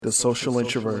The Social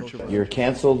Introvert. You're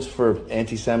canceled for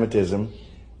anti-Semitism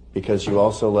because you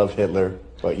also love Hitler,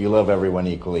 but you love everyone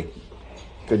equally.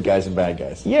 Good guys and bad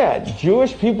guys. Yeah,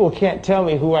 Jewish people can't tell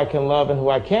me who I can love and who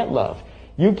I can't love.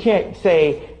 You can't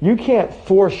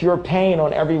force your pain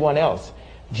on everyone else.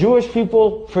 Jewish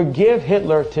people, forgive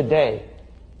Hitler today.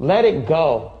 Let it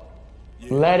go.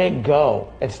 Let it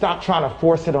go. And stop trying to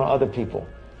force it on other people.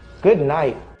 Good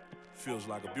night. Feels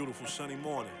like a beautiful sunny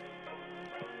morning.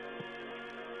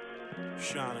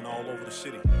 Shining all over the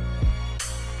city.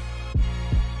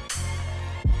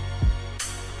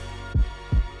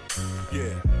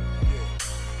 Yeah.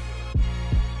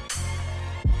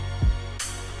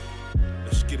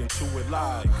 Let's get into it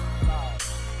live.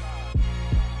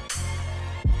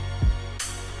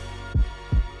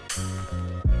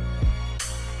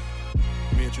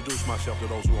 Let me introduce myself to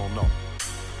those who don't know.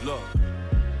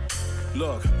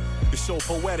 Look, it's so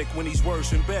poetic when these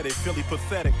words embedded, Philly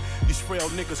pathetic. These frail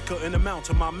niggas couldn't amount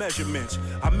to my measurements.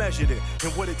 I measured it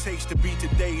and what it takes to be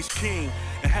today's king.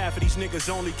 And half of these niggas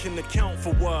only can account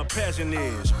for what a peasant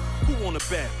is. Who wanna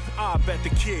bet? I bet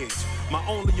the kids. My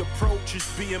only approach is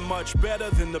being much better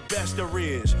than the best there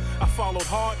is. I followed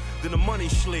hard, then the money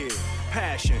slid.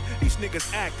 Passion, these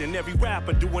niggas acting, every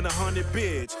rapper doing 100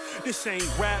 bids. This ain't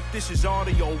rap, this is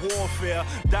audio warfare.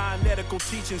 Dianetical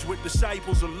teachings with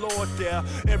disciples of Lord there.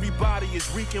 Everybody is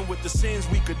reeking with the sins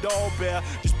we could all bear.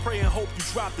 Just pray and hope you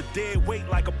drop the dead weight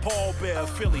like a pallbearer.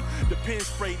 Philly, the pen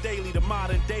spray daily, the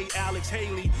modern day Alex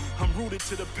Haley. I'm rooted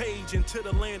to the page and to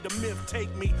the land of myth.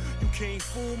 Take me, you can't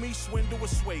fool me, swindle or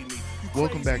sway me.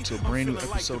 Welcome back to a brand new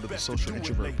episode of the Social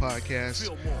Introvert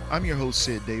Podcast. I'm your host,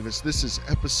 Sid Davis. This is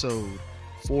episode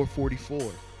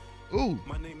 444. Ooh,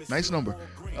 nice number.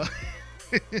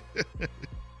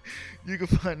 You can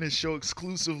find this show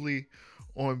exclusively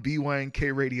on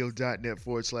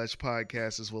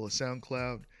bynkradio.net/podcast, as well as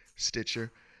SoundCloud,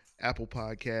 Stitcher, Apple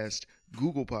Podcast,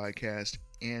 Google Podcast,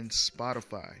 and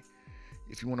Spotify.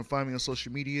 If you want to find me on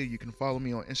social media, you can follow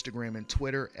me on Instagram and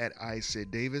Twitter at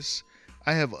iSidDavis.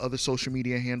 I have other social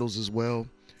media handles as well.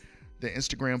 The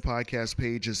Instagram podcast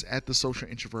page is at the Social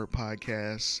Introvert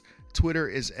Podcast. Twitter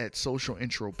is at Social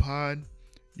Intro Pod.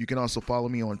 You can also follow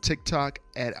me on TikTok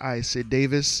at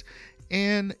iSidDavis.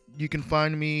 And you can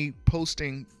find me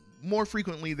posting more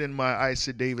frequently than my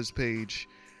iSidDavis page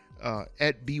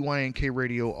at BYNK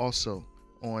Radio, also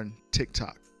on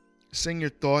TikTok. Send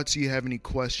your thoughts. You have any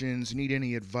questions, need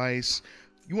any advice,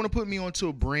 you want to put me onto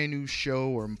a brand new show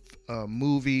or a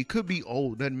movie, could be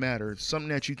old, doesn't matter, something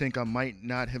that you think I might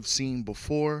not have seen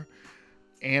before,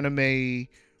 anime,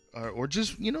 or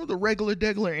just, the regular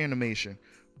degular animation,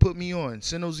 put me on.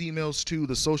 Send those emails to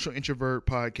the Social Introvert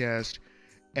Podcast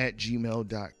at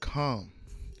gmail.com.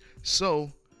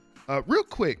 So, real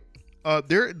quick,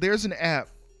 there's an app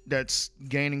that's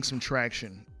gaining some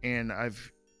traction, and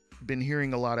I've been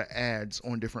hearing a lot of ads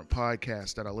on different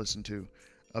podcasts that I listen to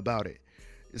about it.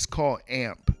 It's called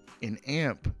AMP, and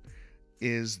AMP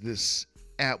is this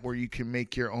app where you can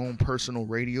make your own personal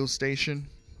radio station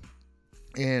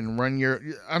and run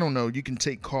you can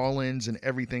take call-ins and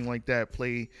everything like that,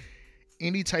 play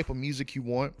any type of music you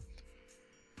want.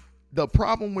 The big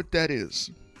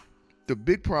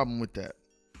problem with that,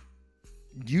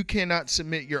 you cannot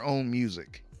submit your own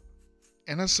music.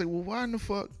 And I say, well, why in the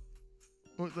fuck?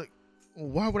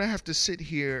 Why would I have to sit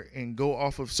here and go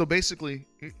off of... So basically,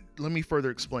 let me further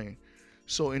explain.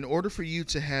 So in order for you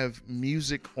to have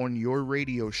music on your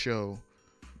radio show,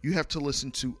 you have to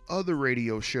listen to other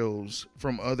radio shows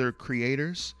from other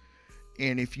creators.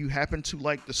 And if you happen to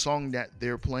like the song that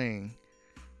they're playing,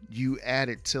 you add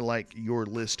it to like your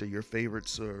list or your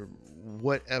favorites or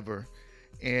whatever.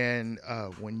 And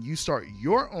when you start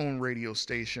your own radio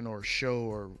station or show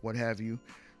or what have you,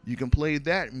 you can play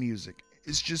that music.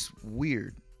 It's just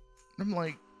weird. I'm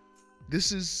like,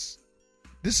 this is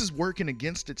working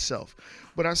against itself.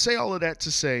 But I say all of that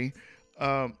to say,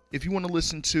 if you want to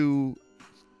listen to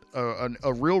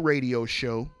a real radio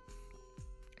show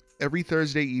every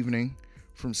Thursday evening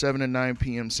from 7 to 9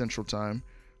 p.m. Central Time,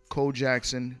 Cole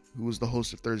Jackson, who is the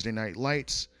host of Thursday Night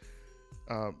Lights,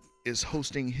 is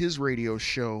hosting his radio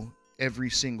show every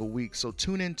single week. So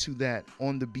tune into that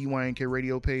on the BYNK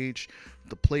radio page.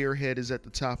 The player head is at the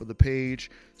top of the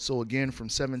page. So again, from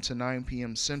 7 to 9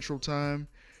 p.m. Central Time,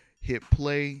 hit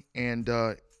play and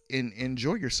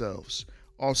enjoy yourselves.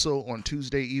 Also on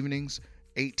Tuesday evenings,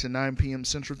 8 to 9 p.m.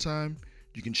 Central Time,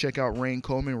 you can check out Rain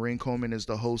Coleman. Rain Coleman is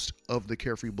the host of the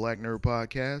Carefree Black Nerd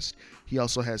podcast. He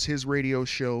also has his radio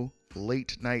show,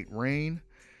 Late Night Rain.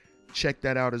 Check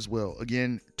that out as well.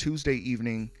 Again, Tuesday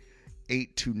evening,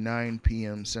 8 to 9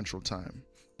 p.m. Central Time.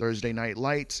 Thursday Night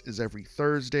Lights is every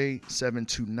Thursday, 7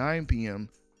 to 9 p.m.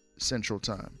 Central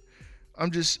Time.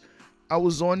 I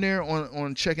was on there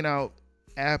on checking out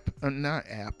on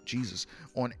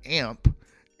AMP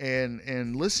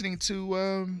and listening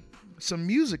to some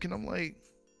music, and I'm like,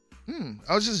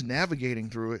 I was just navigating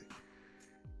through it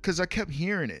because I kept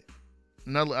hearing it.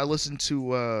 And I listened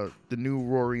to the new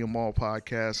Rory and Mal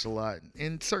podcast a lot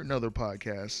and certain other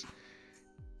podcasts.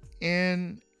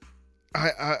 And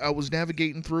I was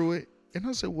navigating through it. And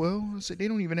I said, they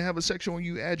don't even have a section where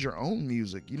you add your own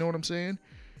music. You know what I'm saying?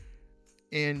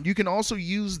 And you can also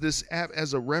use this app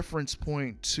as a reference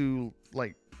point to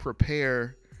like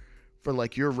prepare for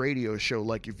like your radio show.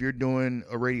 Like if you're doing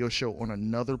a radio show on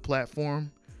another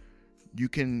platform, you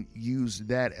can use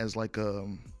that as like a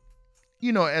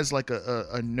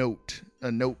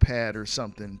notepad or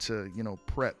something to,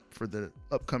 prep for the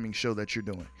upcoming show that you're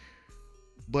doing.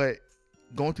 But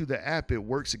going through the app, it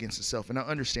works against itself. And I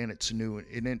understand it's new,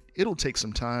 and it'll take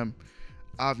some time,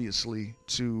 obviously,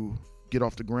 to get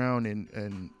off the ground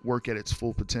and work at its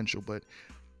full potential. But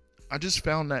I just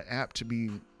found that app to be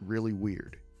really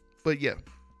weird. But yeah.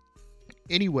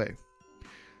 Anyway,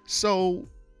 so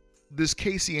this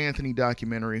Casey Anthony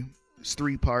documentary, it's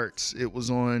 3 parts. It was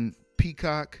on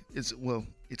Peacock. It's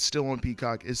still on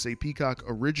Peacock. It's a Peacock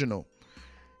original.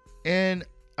 And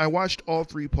I watched all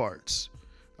 3 parts.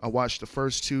 I watched the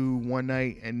first 2 one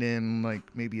night, and then like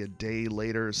maybe a day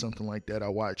later or something like that, I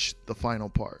watched the final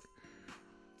part.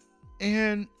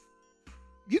 And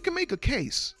you can make a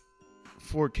case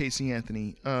for Casey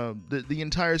Anthony. The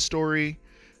entire story,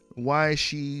 why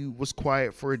she was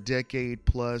quiet for a decade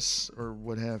plus or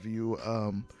what have you.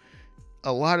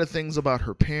 A lot of things about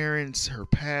her parents, her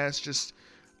past, just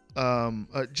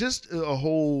a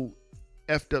whole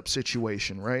effed up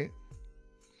situation, right?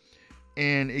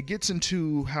 And it gets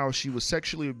into how she was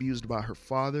sexually abused by her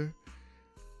father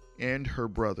and her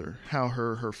brother. How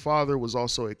her father was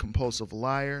also a compulsive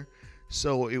liar.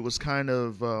 So it was kind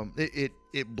of, it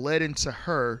bled into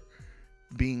her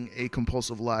being a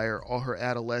compulsive liar all her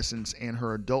adolescence and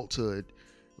her adulthood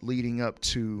leading up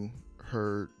to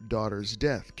her daughter's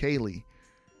death, Kaylee.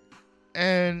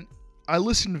 And I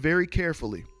listened very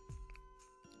carefully.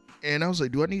 And I was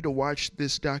like, do I need to watch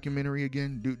this documentary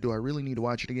again? Do I really need to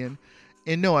watch it again?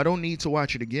 And no, I don't need to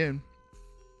watch it again.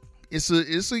 It's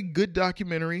a good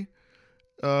documentary,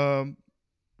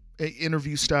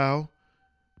 interview style.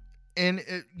 And,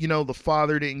 the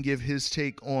father didn't give his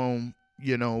take on,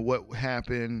 what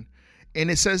happened. And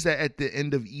it says that at the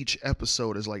end of each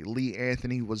episode is like Lee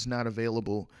Anthony was not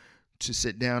available to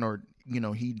sit down, or,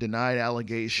 he denied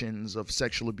allegations of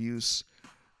sexual abuse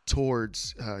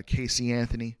towards Casey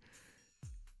Anthony.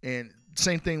 And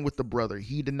same thing with the brother.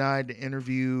 He denied the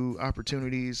interview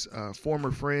opportunities.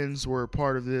 Former friends were a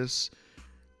part of this.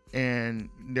 And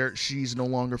she's no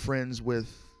longer friends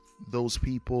with those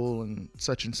people and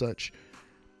such and such.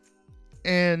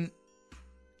 And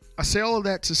I say all of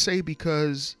that to say,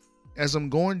 because as I'm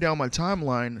going down my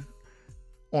timeline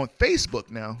on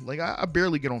Facebook now, like I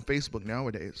barely get on Facebook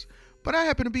nowadays, but I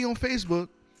happen to be on Facebook,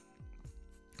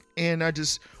 and I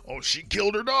just, she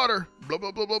killed her daughter, blah,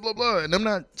 blah, blah, blah, blah, blah. And I'm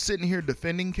not sitting here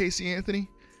defending Casey Anthony.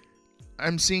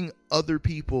 I'm seeing other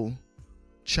people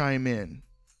chime in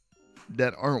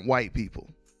that aren't white people.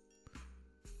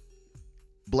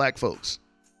 Black folks,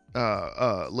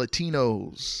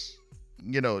 Latinos,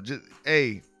 just,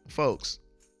 hey, folks,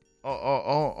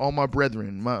 all my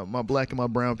brethren, my black and my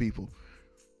brown people,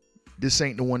 this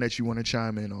ain't the one that you want to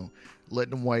chime in on. Let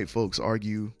them white folks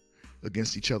argue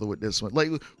against each other with this one.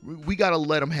 Like, we got to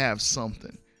let them have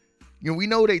something. We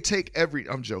know they take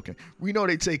I'm joking. We know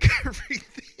they take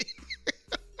everything.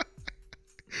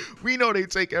 We know they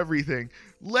take everything.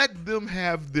 Let them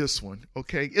have this one,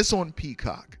 okay? It's on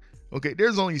Peacock. Okay,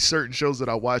 there's only certain shows that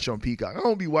I watch on Peacock. I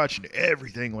don't be watching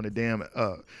everything on the damn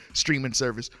streaming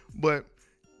service. But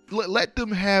let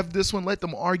them have this one. Let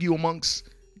them argue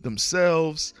amongst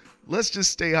themselves. Let's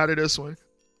just stay out of this one.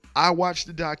 I watched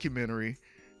the documentary.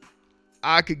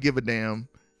 I could give a damn.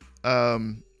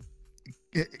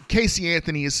 Casey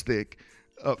Anthony is thick.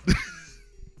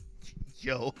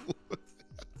 Yo.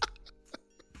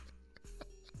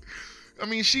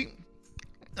 She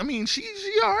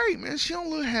all right, man. She don't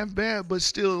look half bad, but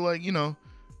still, like, it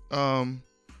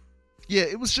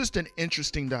was just an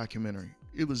interesting documentary.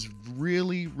 It was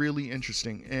really, really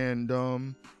interesting.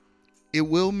 And it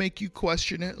will make you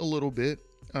question it a little bit.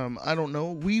 I don't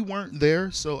know. We weren't there,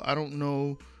 so I don't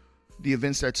know the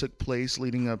events that took place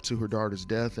leading up to her daughter's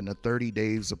death and the 30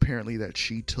 days apparently that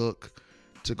she took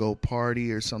to go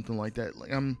party or something like that.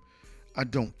 Like, I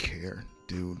don't care,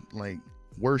 dude. Like,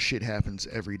 worse shit happens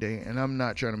every day, and I'm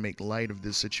not trying to make light of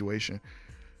this situation.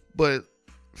 But,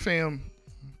 fam,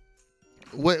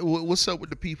 What's up with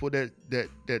the people that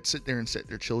sit there and set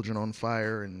their children on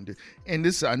fire? And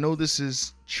this, I know this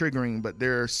is triggering, but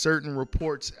there are certain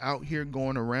reports out here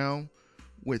going around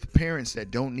with parents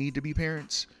that don't need to be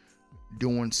parents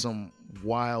doing some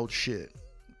wild shit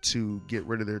to get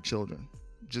rid of their children.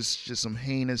 Just some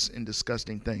heinous and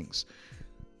disgusting things.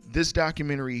 This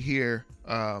documentary here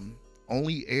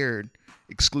only aired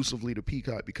exclusively to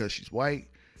Peacock because she's white.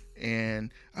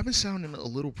 And I've been sounding a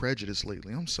little prejudiced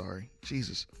lately. I'm sorry.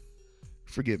 Jesus.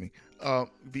 Forgive me. I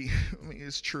mean,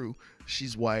 it's true.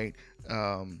 She's white.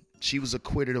 She was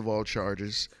acquitted of all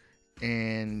charges.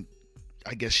 And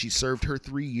I guess she served her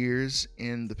 3 years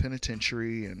in the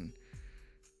penitentiary.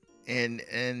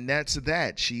 And that's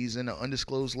that. She's in an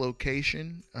undisclosed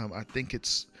location. I think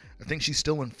she's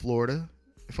still in Florida,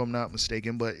 if I'm not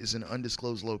mistaken, but it's an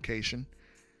undisclosed location.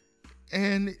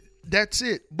 And that's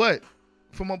it. But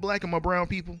for my black and my brown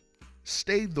people,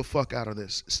 stay the fuck out of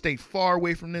this. Stay far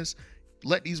away from this.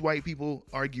 Let these white people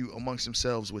argue amongst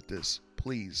themselves with this,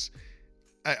 please.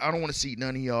 I don't want to see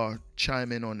none of y'all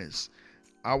chime in on this.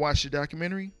 I watched the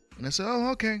documentary and I said, oh,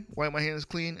 okay, wipe my hands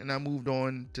clean, and I moved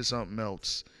on to something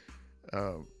else.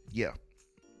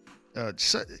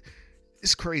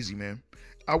 It's crazy, man.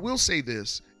 I will say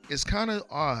this. It's kind of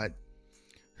odd.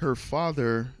 Her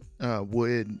father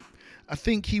I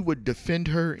think he would defend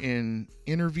her in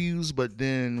interviews, but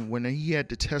then when he had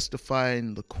to testify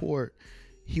in the court,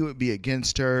 he would be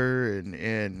against her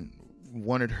and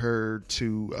wanted her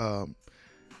to,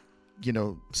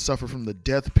 suffer from the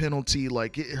death penalty.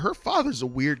 Like, her father's a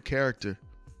weird character.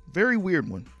 Very weird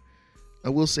one. I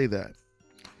will say that.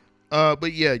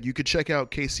 But yeah, you could check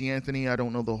out Casey Anthony. I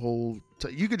don't know the whole...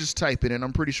 you could just type it in.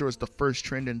 I'm pretty sure it's the first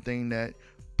trending thing that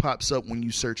pops up when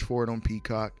you search for it on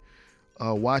Peacock.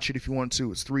 Watch it if you want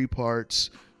to. It's 3 parts.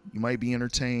 You might be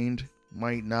entertained,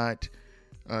 might not.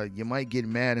 You might get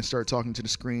mad and start talking to the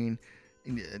screen.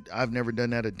 I've never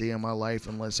done that a day in my life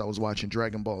unless I was watching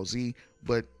Dragon Ball Z,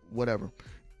 but whatever.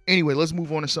 Anyway, let's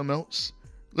move on to something else.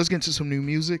 Let's get into some new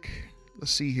music.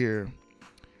 Let's see here.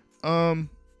 Ampha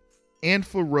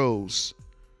Rose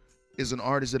is an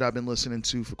artist that I've been listening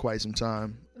to for quite some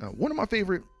time. One of my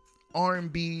favorite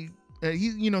R&B.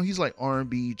 He's like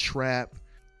R&B trap.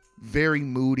 Very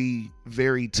moody,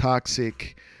 very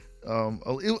toxic. I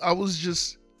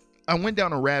went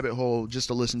down a rabbit hole just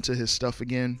to listen to his stuff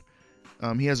again.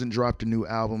 He hasn't dropped a new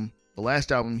album. The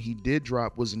last album he did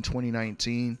drop was in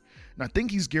 2019. And I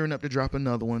think he's gearing up to drop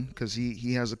another one because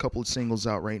he has a couple of singles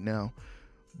out right now.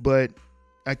 But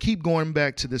I keep going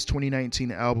back to this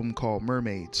 2019 album called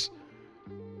Mermaids.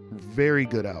 Very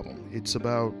good album. I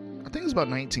think it's about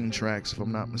 19 tracks if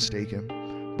I'm not mistaken.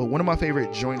 But one of my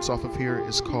favorite joints off of here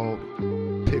is called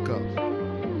Pick Up.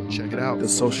 Check it out. The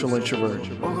Social Introvert.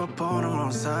 Woke up on the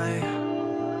wrong side.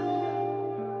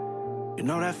 You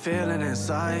know that feeling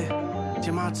inside.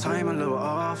 Get my time a little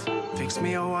off. Fix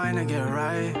me a wine and get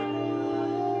right.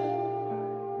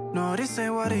 No, this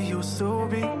ain't what it used to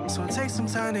be. So take some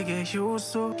time to get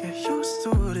used to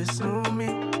this new me.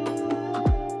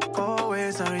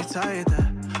 Always I retired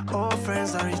that. Old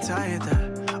friends I retired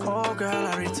that. Old girl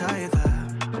I retired that.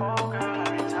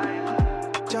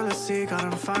 Jealousy got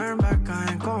them firing back.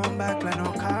 I ain't going back like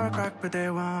no car crack, but they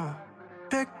won't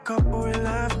pick up where we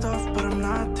left off. But I'm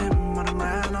not him when I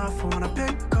ran off. I wanna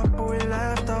pick up where we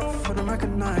left off. For them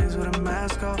recognize with a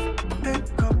mask off. Pick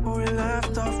up where we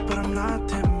left off. But I'm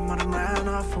not him when I ran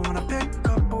off. I wanna pick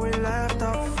up where we left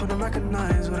off. For them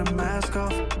recognize with a mask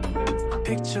off.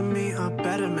 Picture me a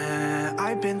better man.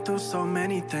 I've been through so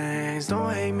many things.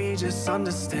 Don't hate me, just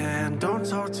understand. Don't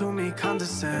talk to me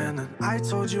condescending. I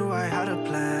told you I had a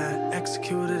plan,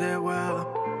 executed it well.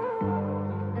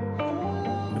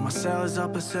 And my cell is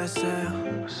up a set sail.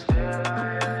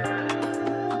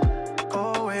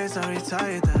 Always I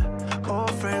retired that.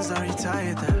 Old friends I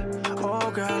retired that.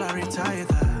 Old girl I retired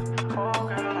that.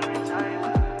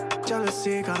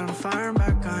 Jealousy got them firing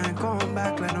back. I ain't going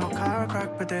back like no car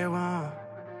crack, but they won't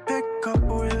pick up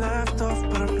where we left off.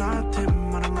 But I'm not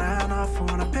him when I ran off. I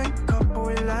wanna pick up where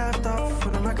we left off.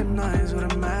 When I recognize with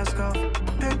a mask off.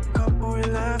 Pick up where we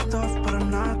left off. But I'm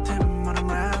not him when I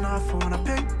ran off. I wanna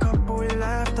pick up where we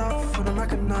left off. When I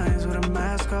recognize with a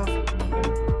mask off.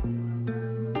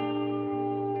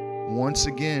 Once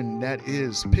again, that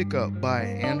is Pick Up by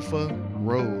Ampha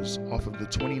Rose off of the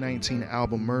 2019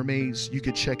 album Mermaids. You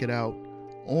can check it out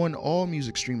on all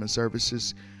music streaming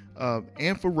services.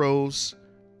 Ampha Rose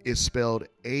is spelled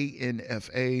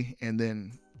ANFA and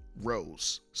then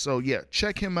Rose. So yeah,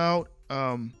 check him out.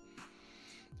 I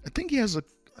think he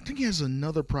has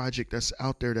another project that's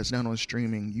out there that's not on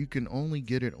streaming. You can only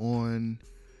get it on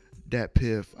Dat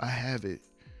Piff. I have it.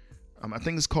 I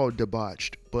think it's called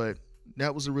Debauched, but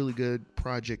that was a really good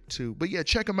project too. But yeah,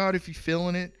 check them out if you're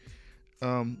feeling it.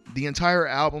 The entire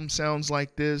album sounds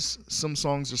like this. Some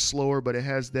songs are slower, but it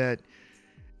has that.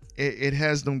 It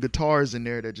has them guitars in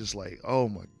there that just like, oh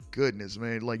my goodness,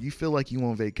 man! Like you feel like you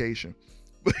on vacation.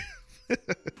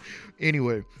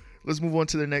 Anyway, let's move on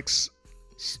to the next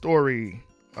story.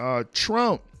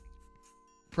 Trump,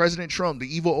 President Trump,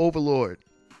 the evil overlord,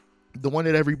 the one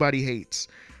that everybody hates.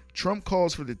 Trump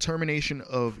calls for the termination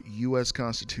of U.S.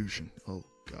 Constitution. Oh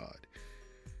God.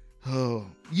 Oh,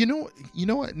 you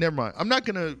know what? Never mind. I'm not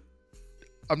gonna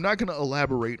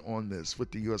elaborate on this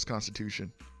with the U.S.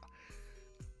 Constitution.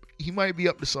 He might be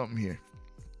up to something here.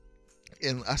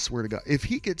 And I swear to God, if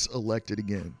he gets elected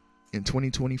again in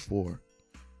 2024,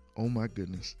 oh my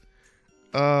goodness.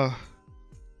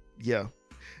 Yeah.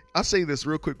 I'll say this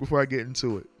real quick before I get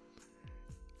into it.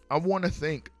 I want to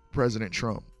thank President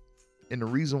Trump. And the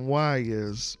reason why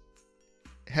is,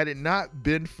 had it not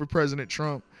been for President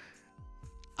Trump,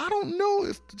 I don't know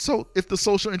if the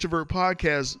Social Introvert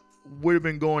podcast would have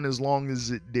been going as long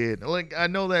as it did. Like, I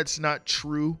know that's not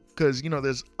true because,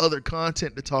 there's other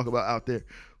content to talk about out there.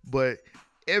 But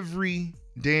every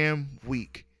damn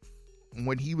week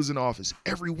when he was in office,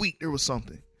 every week there was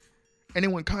something. And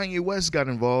then when Kanye West got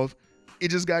involved, it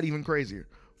just got even crazier.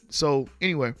 So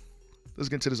anyway, let's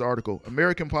get into this article.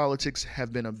 American politics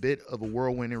have been a bit of a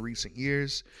whirlwind in recent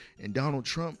years, and Donald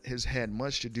Trump has had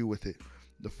much to do with it.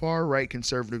 The far-right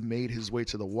conservative made his way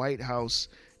to the White House,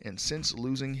 and since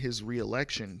losing his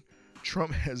re-election,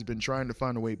 Trump has been trying to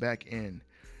find a way back in.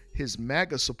 His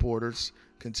MAGA supporters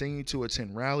continue to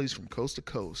attend rallies from coast to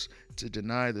coast to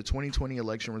deny the 2020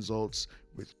 election results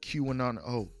with QAnon.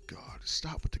 Oh, God,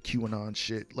 stop with the QAnon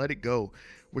shit. Let it go.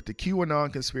 With the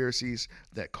QAnon conspiracies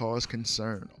that cause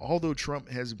concern. Although Trump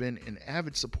has been an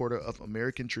avid supporter of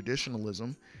American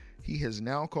traditionalism, he has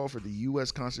now called for the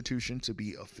U.S. Constitution to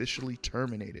be officially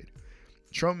terminated.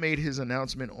 Trump made his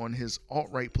announcement on his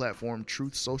alt-right platform,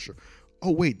 Truth Social.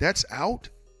 Oh, wait, that's out?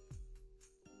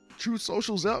 Truth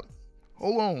Social's up?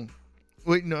 Hold on.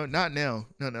 Wait, no, not now.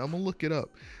 No, I'm going to look it up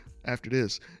after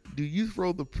this. Do you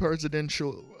throw the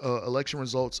presidential election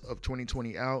results of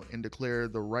 2020 out and declare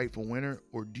the rightful winner,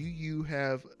 or do you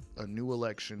have a new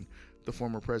election? The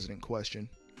former president questioned.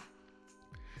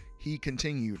 He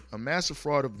continued, a massive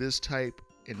fraud of this type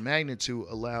and magnitude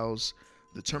allows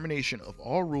the termination of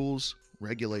all rules,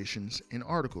 regulations, and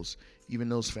articles, even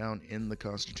those found in the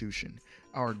Constitution.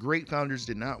 Our great founders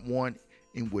did not want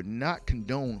and would not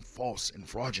condone false and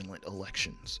fraudulent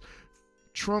elections.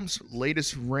 Trump's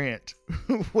latest rant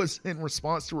was in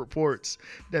response to reports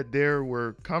that there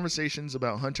were conversations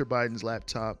about Hunter Biden's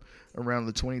laptop around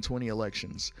the 2020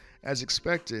 elections. As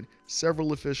expected,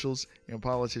 several officials and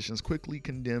politicians quickly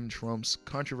condemned Trump's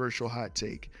controversial hot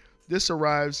take. This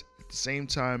arrives at the same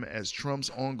time as Trump's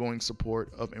ongoing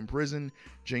support of imprisoned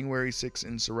January 6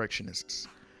 insurrectionists.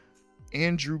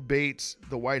 Andrew Bates,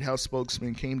 the White House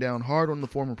spokesman, came down hard on the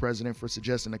former president for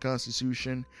suggesting the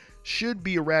Constitution should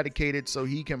be eradicated so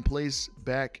he can be placed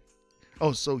back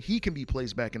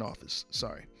in office.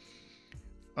 Sorry.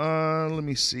 Let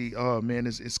me see. Oh man,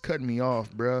 it's cutting me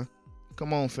off, bruh.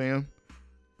 Come on, fam.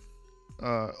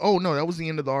 Oh no, that was the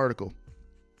end of the article.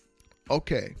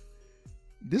 Okay.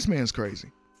 This man's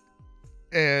crazy.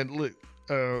 And look,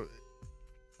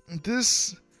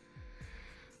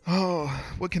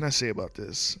 what can I say about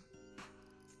this?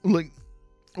 Like,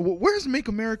 where's Make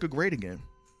America Great Again?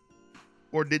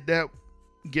 Or did that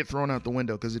get thrown out the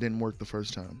window because it didn't work the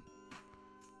first time?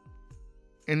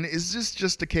 And is this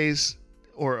just a case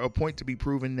or a point to be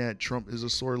proven that Trump is a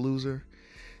sore loser?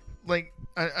 Like,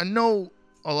 I know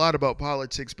a lot about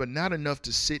politics, but not enough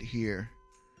to sit here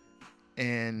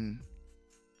and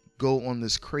go on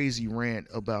this crazy rant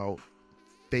about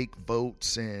fake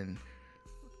votes and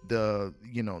the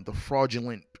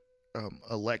fraudulent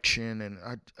election. And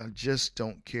I just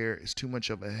don't care. It's too much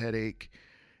of a headache.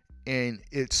 And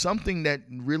it's something that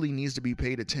really needs to be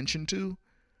paid attention to.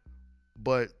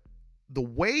 But the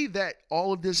way that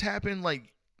all of this happened,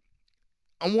 like,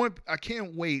 I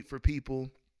can't wait for people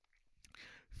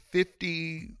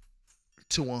 50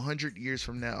 to 100 years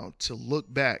from now to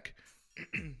look back,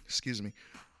 excuse me,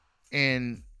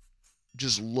 and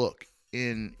just look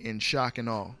in shock and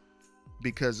awe,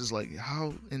 because it's like,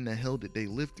 how in the hell did they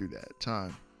live through that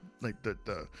time? Like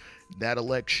that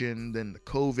election, then the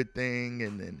COVID thing,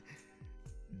 and then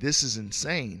this is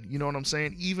insane. You know what I'm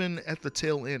saying? Even at the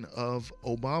tail end of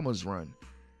Obama's run,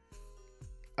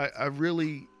 I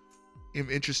really am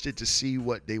interested to see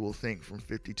what they will think from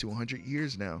 50 to 100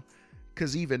 years now.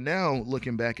 Because even now,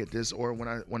 looking back at this, or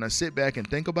when I sit back and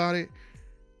think about it,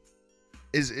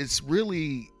 it's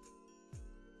really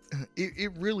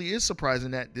it really is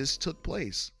surprising that this took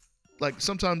place. Like,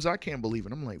 sometimes I can't believe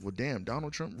it. I'm like, well, damn,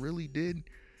 Donald Trump really did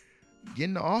get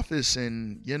into office,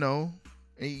 and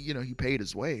he paid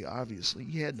his way. Obviously,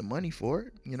 he had the money for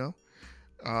it.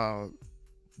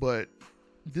 But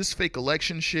this fake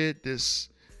election shit, this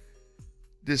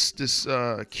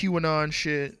QAnon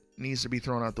shit needs to be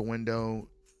thrown out the window.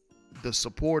 The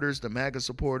supporters, the MAGA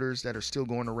supporters that are still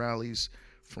going to rallies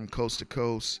from coast to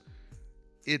coast,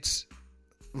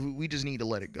 we just need to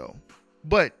let it go.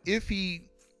 But if he,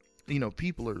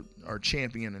 people are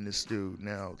championing this dude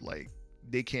now, like,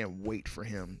 they can't wait for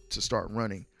him to start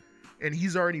running. And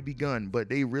he's already begun, but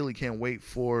they really can't wait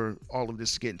for all of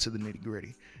this to get into the nitty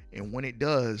gritty. And when it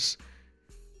does,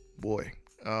 boy,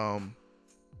 I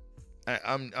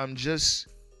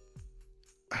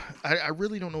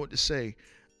really don't know what to say.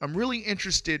 I'm really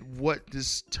interested what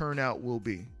this turnout will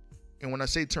be. And when I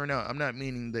say turnout, I'm not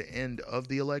meaning the end of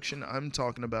the election. I'm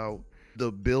talking about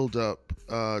the build up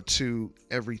to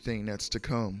everything that's to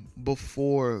come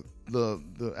before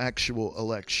the actual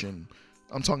election.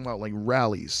 I'm talking about like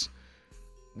rallies.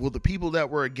 Will the people that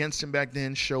were against him back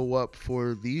then show up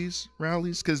for these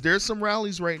rallies? Because there's some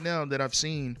rallies right now that I've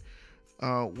seen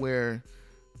where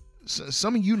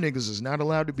some of you niggas is not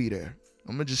allowed to be there.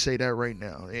 I'm going to just say that right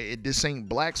now. This ain't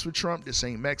blacks for Trump. This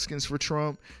ain't Mexicans for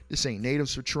Trump. This ain't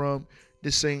natives for Trump.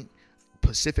 This ain't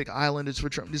Pacific Islanders for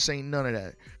Trump. This ain't none of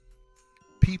that.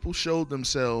 People showed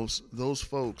themselves, those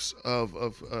folks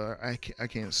I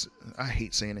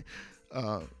hate saying it.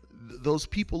 Those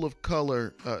people of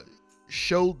color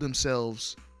showed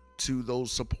themselves to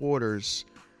those supporters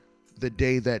the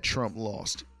day that Trump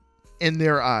lost. In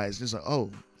their eyes, it's like, oh,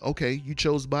 okay, you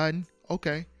chose Biden?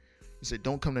 Okay. He said,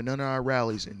 don't come to none of our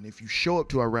rallies. And if you show up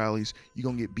to our rallies, you're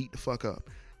going to get beat the fuck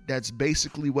up. That's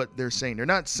basically what they're saying. They're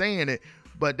not saying it,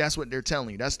 but that's what they're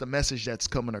telling you. That's the message that's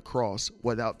coming across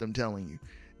without them telling you.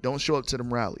 Don't show up to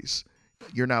them rallies.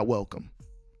 You're not welcome.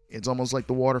 It's almost like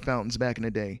the water fountains back in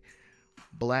the day.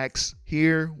 Blacks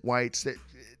here, whites,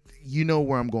 you know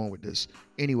where I'm going with this.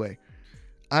 Anyway,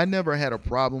 I never had a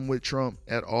problem with Trump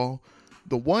at all.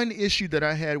 The one issue that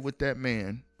I had with that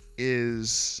man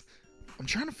is, I'm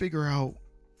trying to figure out,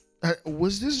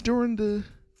 was this during the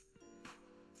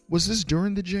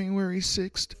January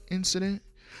 6th incident?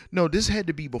 No, this had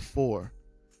to be before,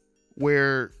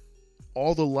 where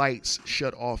all the lights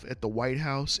shut off at the White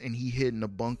House and he hid in a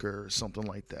bunker or something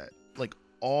like that. Like,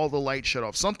 all the lights shut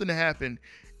off. Something happened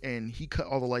and he cut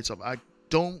all the lights off. I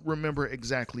don't remember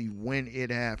exactly when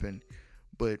it happened,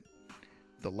 but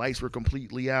the lights were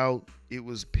completely out. It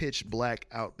was pitch black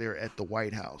out there at the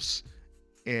White House,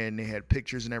 and they had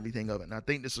pictures and everything of it. And I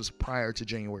think this was prior to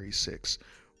January 6th,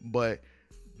 but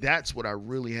that's what I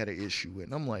really had an issue with.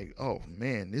 And I'm like, oh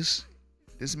man, this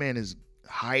man is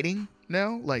hiding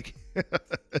now. Like,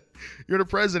 you're the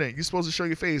president. You're supposed to show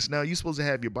your face. Now you're supposed to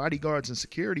have your bodyguards and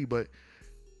security, but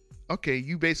okay,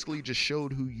 you basically just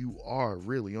showed who you are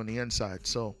really on the inside.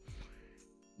 So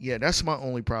yeah, that's my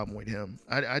only problem with him.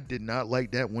 I did not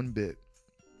like that one bit.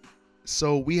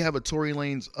 So we have a Tory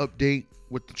Lanez update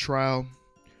with the trial.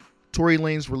 Tory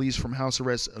Lanez released from house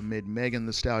arrest amid Megan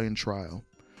Thee Stallion trial.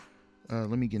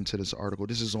 Let me get into this article.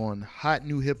 This is on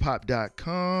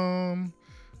hotnewhiphop.com.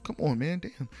 Come on, man.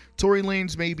 Damn. Tory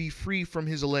Lanez may be free from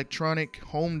his electronic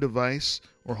home device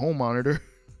or home monitor,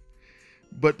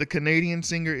 but the Canadian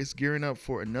singer is gearing up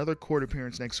for another court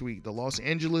appearance next week. The Los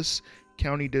Angeles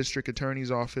County District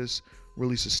Attorney's Office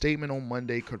released a statement on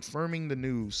Monday confirming the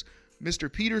news.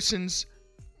 Mr. Peterson's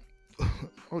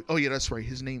oh yeah, that's right.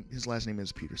 His last name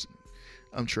is Peterson.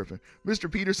 I'm tripping. Mr.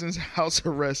 Peterson's house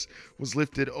arrest was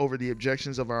lifted over the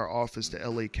objections of our office, the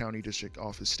LA County District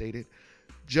Office stated.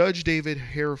 Judge David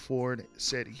Hereford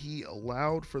said he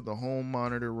allowed for the home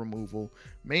monitor removal,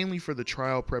 mainly for the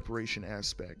trial preparation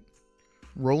aspect.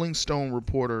 Rolling Stone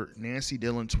reporter Nancy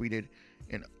Dillon tweeted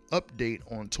an update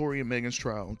on Tory and Megan's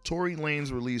trial. Tory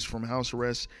Lanez released from house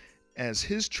arrest as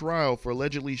his trial for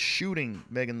allegedly shooting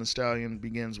Megan Thee Stallion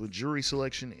begins with jury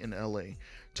selection in LA.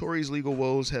 Tory's legal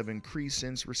woes have increased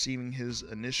since receiving his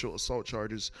initial assault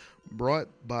charges brought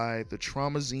by the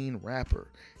Traumazine rapper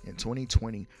in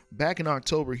 2020. Back in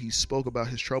October, he spoke about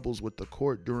his troubles with the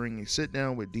court during a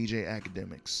sit-down with DJ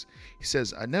Academics. He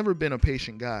says, "I've never been a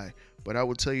patient guy, but I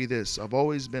will tell you this, I've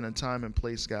always been a time and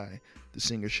place guy," the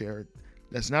singer shared.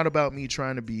 "That's not about me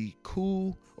trying to be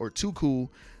cool or too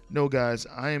cool. No, guys,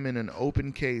 I am in an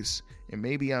open case, and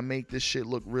maybe I make this shit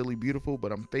look really beautiful,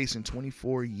 but I'm facing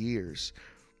 24 years.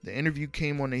 The interview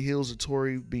came on the heels of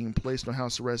Tory being placed on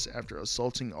house arrest after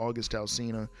assaulting August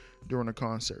Alsina during a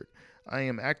concert. "I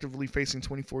am actively facing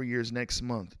 24 years next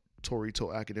month," Tory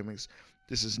told Academics.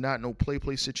 This is not no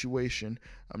play situation.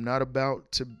 I'm not about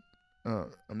to.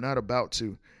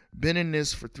 Been in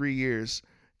this for 3 years.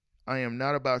 I am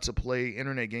not about to play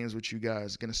internet games with you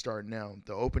guys. Gonna start now.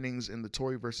 The openings in the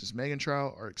Tory versus Megan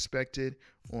trial are expected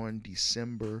on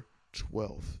December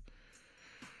 12th.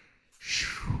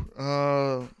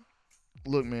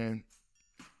 Look, man.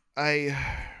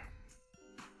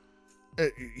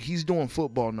 He's doing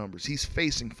football numbers. He's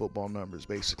facing football numbers,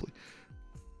 basically.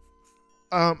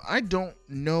 I don't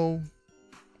know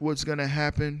what's gonna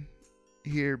happen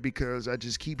here because I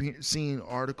just keep seeing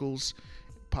articles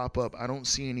pop up. I don't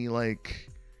see any like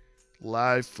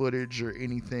live footage or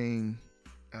anything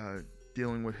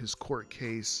dealing with his court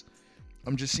case.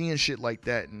 I'm just seeing shit like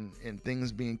that and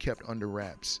things being kept under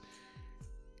wraps.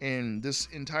 And this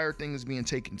entire thing is being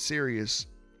taken seriously.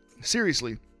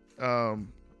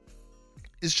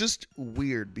 It's just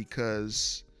weird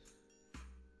because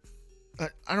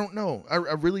I don't know. I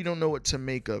really don't know what to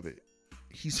make of it.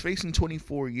 He's facing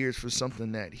 24 years for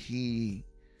something that he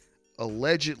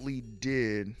allegedly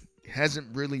did.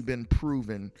 Hasn't really been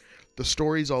proven. The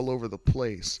story's all over the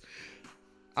place.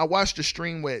 I watched a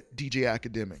stream with DJ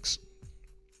Academics,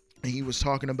 and he was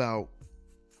talking about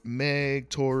Meg,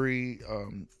 Tory,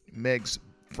 Meg's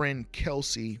friend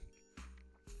Kelsey,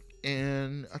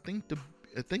 and I think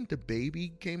the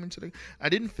baby came into the. I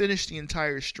didn't finish the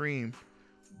entire stream,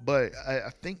 but I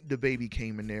think the baby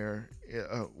came in there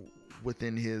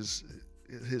within his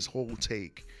whole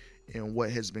take and what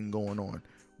has been going on.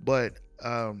 But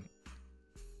I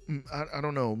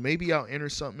don't know. Maybe I'll enter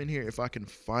something in here if I can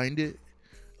find it.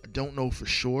 I don't know for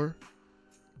sure.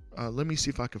 Let me see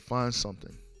if I can find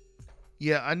something.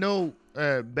 Yeah, I know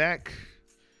back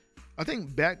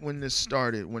when this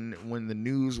started, when the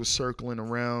news was circling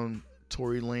around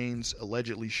Tory Lanez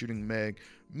allegedly shooting Meg,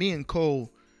 me and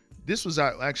Cole, this was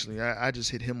actually, I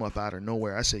just hit him up out of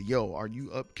nowhere. I said, yo, are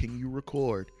you up? Can you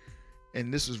record?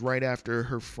 And this was right after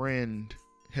her friend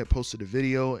had posted a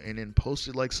video and then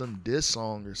posted like some diss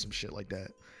song or some shit like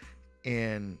that.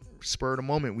 And spur of the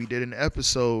moment, we did an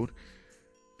episode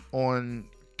on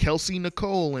Kelsey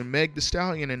Nicole and Meg Thee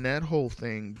Stallion and that whole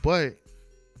thing. But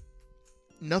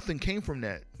nothing came from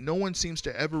that. No one seems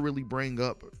to ever really bring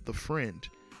up the friend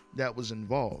that was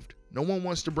involved. No one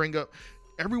wants to bring up.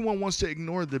 Everyone wants to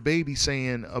ignore the baby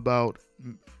saying about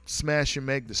smashing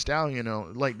Meg Thee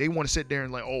Stallion. Like they want to sit there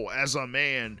and like, oh, as a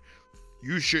man,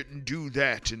 you shouldn't do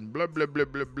that and blah, blah, blah,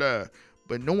 blah, blah.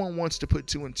 But no one wants to put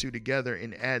two and two together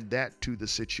and add that to the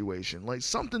situation. Like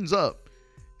something's up.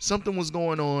 Something was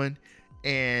going on.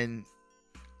 And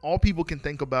all people can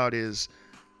think about is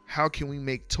how can we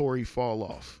make Tory fall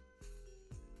off?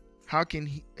 How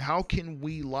can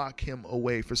we lock him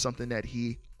away for something that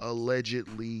he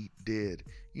allegedly did?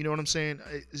 You know what I'm saying?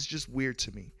 It's just weird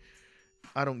to me.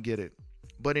 I don't get it.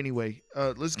 But anyway,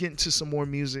 let's get into some more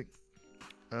music.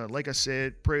 Like I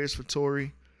said, prayers for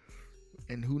Tory.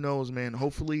 And who knows, man,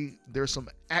 hopefully there's some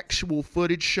actual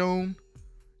footage shown.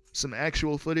 Some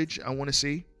actual footage I want to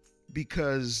see.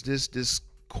 Because this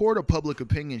court of public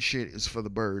opinion shit is for the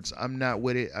birds. I'm not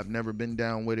with it. I've never been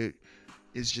down with it.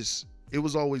 It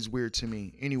was always weird to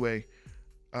me. Anyway,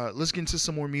 let's get into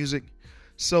some more music.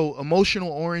 So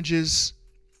Emotional Oranges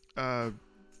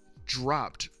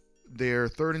dropped their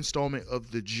third installment of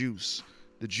The Juice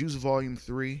Volume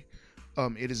 3.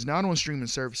 It is not on streaming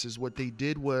services. What they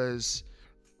did was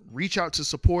reach out to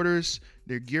supporters.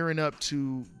 They're gearing up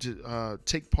to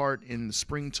take part in the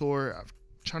spring tour. I'm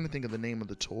trying to think of the name of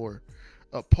the tour.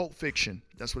 Pulp Fiction.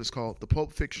 That's what it's called. The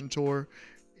Pulp Fiction tour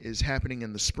is happening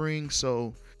in the spring.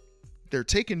 So they're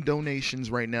taking donations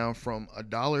right now from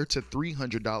 $1 to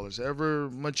 $300. However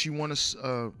much you want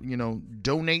to,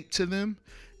 donate to them.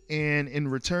 And in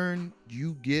return,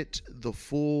 you get the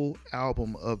full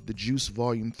album of The Juice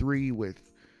Volume 3 with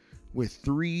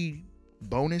 3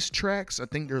 bonus tracks. I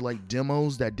think they're like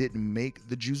demos that didn't make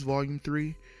The Juice Volume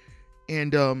 3.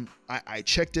 And I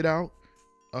checked it out.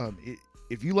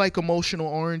 If you like Emotional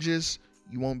Oranges,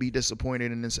 you won't be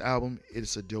disappointed in this album.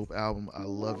 It's a dope album. I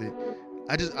love it.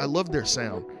 I love their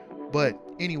sound. But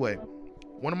anyway,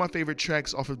 one of my favorite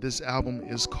tracks off of this album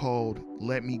is called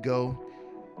Let Me Go.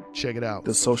 Check it out.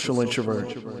 The Social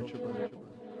Introvert.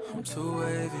 I'm too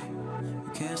wavy,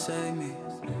 you can't save me.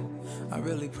 I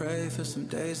really pray for some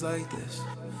days like this.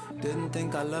 Didn't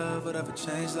think our love would ever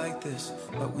change like this.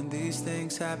 But when these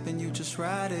things happen, you just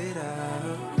ride it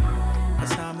out. The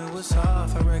time it was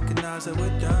off, I recognize that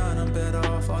we're done. I'm better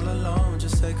off all alone,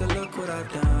 just take a look what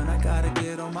I've done. I gotta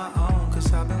get on my own,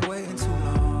 cause I've been waiting too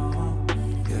long.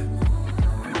 Yeah,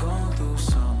 I'm going through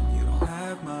something, you don't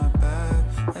have my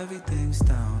back. Everything's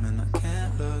down and I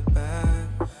can't look back.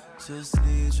 Just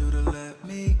need you to let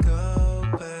me go,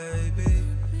 baby,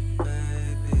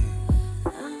 baby.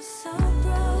 I'm so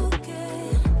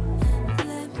broken.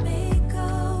 Let me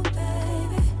go,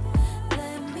 baby.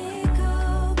 Let me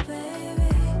go,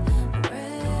 baby.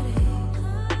 Ready.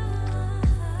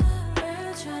 Where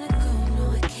I'm trying to go, no,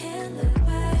 I can't look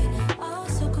back. All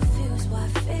so confused, why I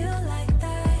feel like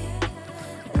that.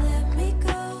 Let me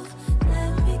go,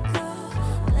 let me go,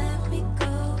 let me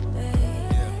go, baby.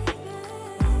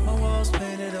 My walls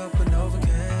painted up with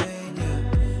Novocaine,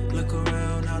 yeah. Look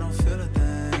around, I don't feel a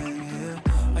thing, yeah.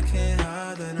 I can't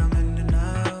hide that I'm in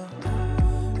denial.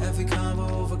 Every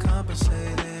combo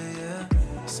overcompensating, yeah.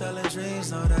 Selling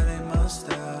dreams, no, that ain't my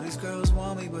style. These girls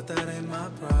want me, but that ain't my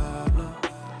problem,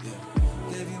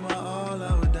 yeah. Gave you my all,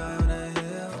 I would die on that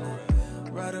hill.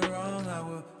 Right or wrong, I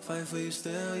will fight for you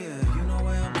still, yeah. You know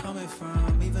where I'm coming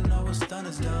from, even though what's done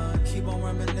is done. Keep on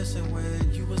reminiscing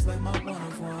when you was like my one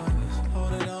of one.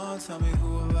 Holding on, tell me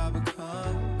who have I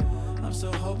become. I'm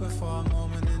still hoping for a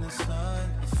moment in the sun.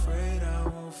 Afraid I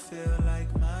won't feel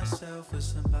like myself with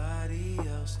somebody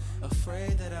else.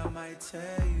 Afraid that I might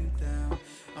tear you down.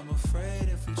 I'm afraid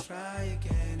if we try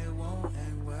again, it won't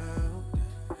end well.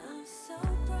 I'm so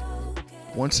broken.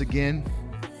 Once again,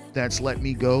 that's Let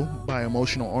Me Go by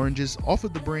Emotional Oranges off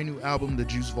of the brand new album, The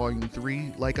Juice Volume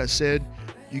 3. Like I said,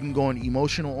 you can go on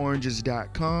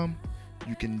emotionaloranges.com.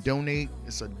 You can donate.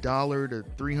 It's $1 to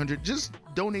 $300. Just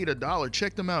donate $1.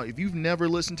 Check them out. If you've never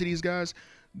listened to these guys,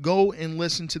 go and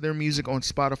listen to their music on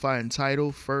Spotify and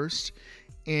Tidal first.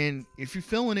 And if you're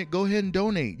feeling it, go ahead and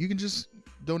donate. You can just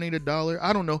donate $1.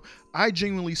 I don't know. I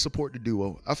genuinely support the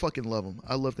duo. I fucking love them.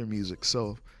 I love their music.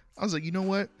 So I was like, you know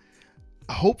what?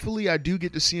 Hopefully I do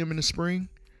get to see them in the spring.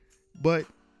 But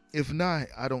if not,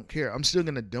 I don't care. I'm still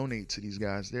going to donate to these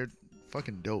guys. They're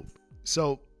fucking dope.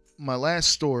 So my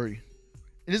last story,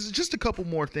 and this is just a couple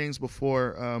more things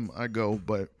before I go,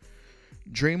 but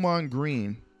Draymond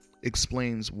Green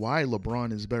explains why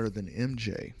LeBron is better than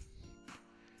MJ.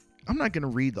 I'm not going to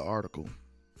read the article.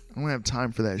 I don't have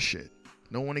time for that shit.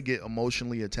 I don't want to get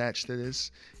emotionally attached to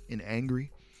this and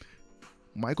angry.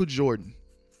 Michael Jordan,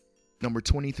 number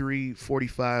 23,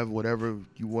 45, whatever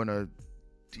you want to,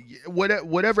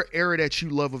 whatever era that you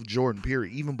love of Jordan,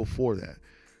 period, even before that.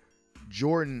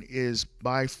 Jordan is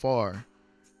by far,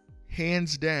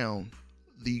 hands down,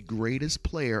 the greatest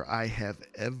player I have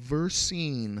ever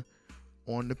seen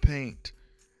on the paint.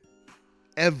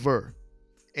 Ever.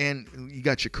 And you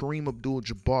got your Kareem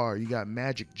Abdul-Jabbar, you got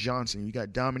Magic Johnson, you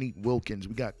got Dominique Wilkins,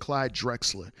 we got Clyde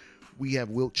Drexler, we have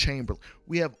Wilt Chamberlain.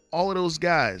 We have all of those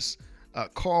guys,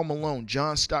 Karl Malone,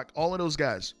 John Stock, all of those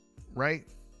guys, right?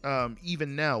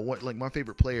 Even now, what like my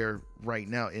favorite player right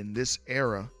now in this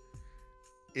era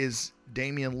is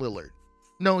Damian Lillard.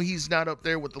 No, he's not up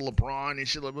there with the LeBron and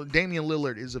shit. Damian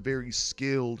Lillard is a very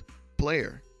skilled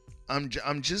player. I'm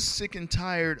just sick and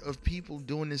tired of people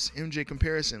doing this MJ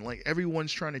comparison. Like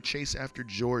everyone's trying to chase after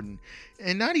Jordan,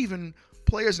 and not even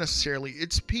players necessarily.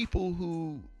 It's people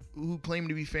who claim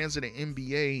to be fans of the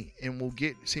NBA and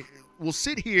will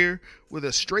sit here with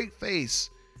a straight face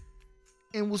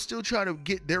and will still try to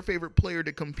get their favorite player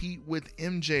to compete with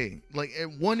MJ. Like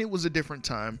at one, it was a different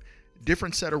time,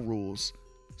 different set of rules.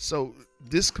 So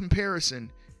this comparison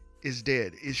is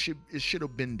dead. It should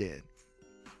have been dead.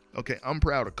 Okay, I'm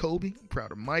proud of Kobe,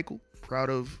 proud of Michael, proud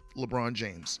of LeBron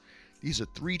James. These are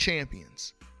three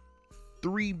champions.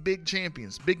 Three big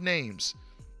champions, big names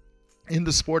in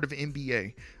the sport of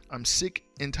NBA. I'm sick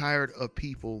and tired of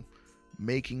people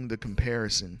making the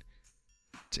comparison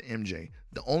to MJ.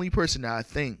 The only person that I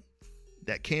think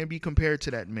that can be compared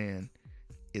to that man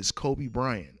is Kobe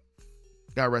Bryant.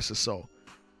 God rest his soul.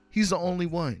 He's the only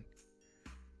one.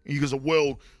 And you go,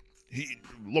 well,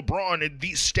 LeBron and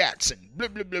these stats and blah,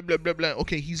 blah, blah, blah, blah, blah.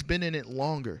 Okay, he's been in it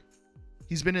longer.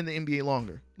 He's been in the NBA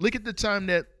longer. Look at the time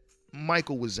that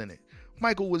Michael was in it.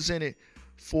 Michael was in it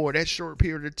for that short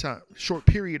period of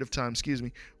time,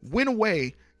 went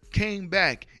away, came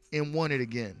back, and won it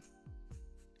again.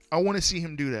 I want to see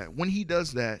him do that. When he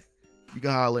does that, you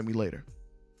can holler at me later.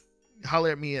 Holler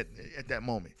at me at that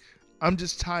moment. I'm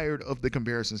just tired of the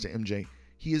comparisons to MJ.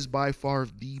 He is by far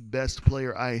the best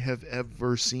player I have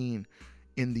ever seen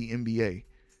in the NBA.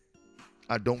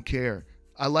 I don't care.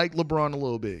 I like LeBron a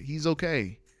little bit. He's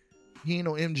okay. He ain't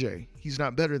no MJ. He's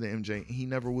not better than MJ. He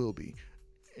never will be.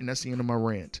 And that's the end of my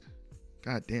rant.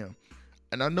 God damn.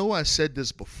 And I know I said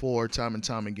this before time and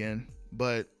time again,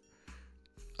 but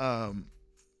and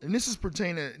this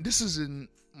is in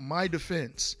my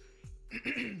defense.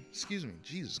 Excuse me.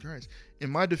 Jesus Christ. In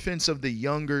my defense of the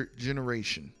younger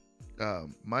generation.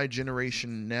 My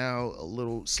generation now, a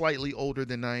little slightly older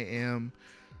than I am,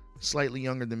 slightly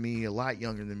younger than me, a lot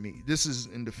younger than me. This is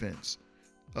in defense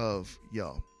of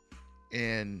y'all.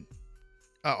 And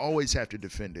I always have to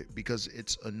defend it because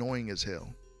it's annoying as hell.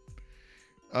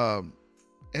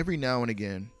 Every now and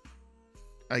again,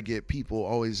 I get people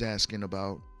always asking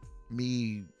about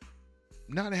me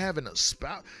not having a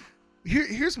spouse.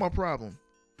 Here's my problem.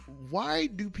 Why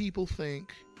do people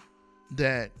think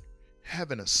that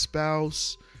having a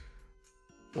spouse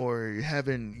or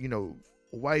having, you know,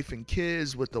 a wife and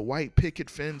kids with the white picket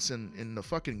fence and the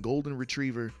fucking golden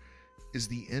retriever is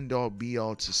the end all be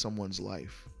all to someone's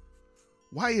life?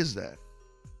 Why is that?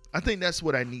 I think that's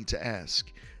what I need to ask.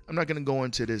 I'm not going to go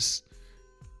into this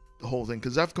whole thing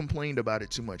because I've complained about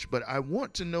it too much, but I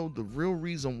want to know the real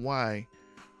reason why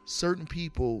certain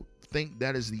people think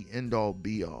that is the end all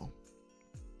be all.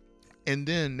 And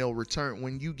then they'll return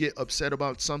when you get upset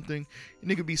about something,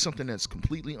 and it could be something that's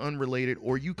completely unrelated,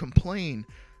 or you complain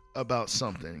about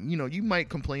something. You know, you might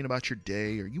complain about your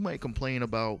day, or you might complain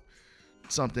about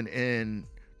something, and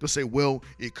they'll say, well,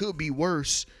 it could be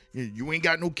worse. You ain't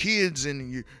got no kids,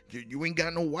 and you ain't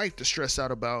got no wife to stress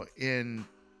out about. And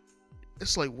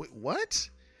it's like, wait, what?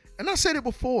 And I said it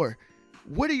before.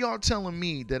 What are y'all telling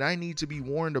me that I need to be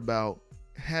warned about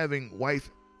having wife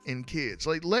and kids?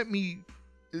 Let me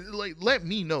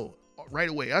know right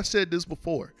away. I said this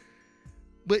before,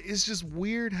 but it's just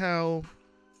weird how,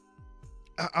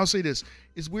 I'll say this,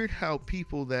 it's weird how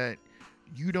people that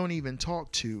you don't even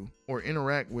talk to or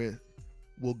interact with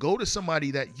will go to somebody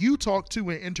that you talk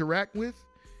to and interact with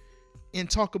and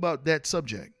talk about that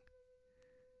subject.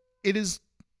 It is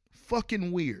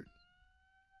fucking weird,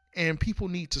 and people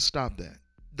need to stop that.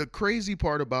 The crazy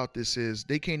part about this is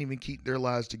they can't even keep their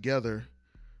lives together,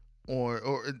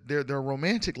 or their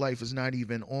romantic life is not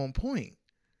even on point.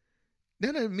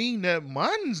 That doesn't mean that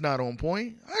mine's not on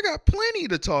point. I got plenty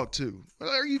to talk to.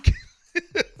 Are you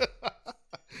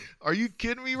Are you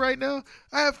kidding me right now?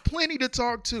 I have plenty to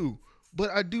talk to, but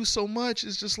I do so much.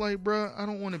 It's just like, bro, I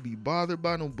don't want to be bothered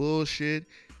by no bullshit.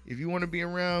 If you want to be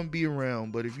around, be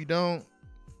around. But if you don't,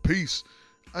 peace.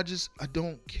 I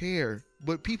don't care.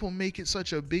 But people make it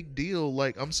such a big deal.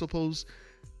 Like I'm supposed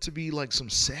to be like some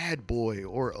sad boy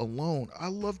or alone. I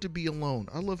love to be alone.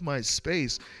 I love my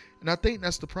space. And I think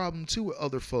that's the problem too with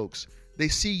other folks. They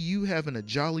see you having a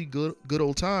jolly good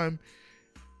old time.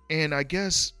 And I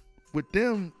guess with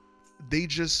them, they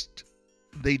just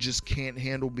can't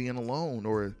handle being alone,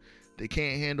 or they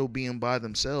can't handle being by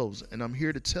themselves. And I'm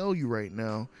here to tell you right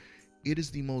now, it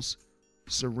is the most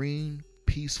serene,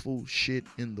 peaceful shit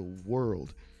in the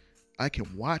world. I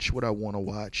can watch what I want to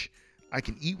watch. I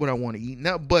can eat what I want to eat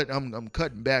now, but I'm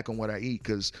cutting back on what I eat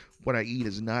because what I eat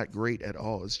is not great at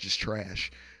all. It's just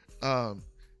trash.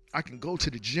 I can go to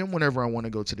the gym whenever I want to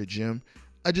go to the gym.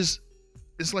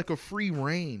 It's like a free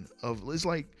reign of,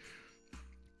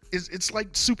 it's like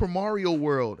Super Mario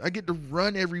World. I get to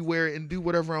run everywhere and do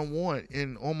whatever I want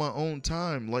and on my own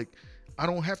time. Like I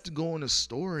don't have to go in a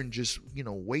store and just,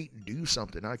 wait and do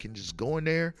something. I can just go in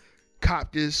there,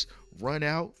 cop this, run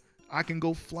out. I can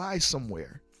go fly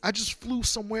somewhere. I just flew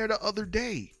somewhere the other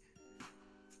day.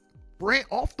 Ran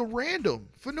off the random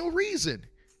for no reason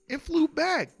and flew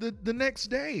back the next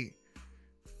day.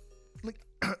 Like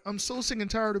I'm so sick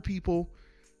and tired of people.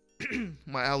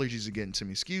 My allergies are getting to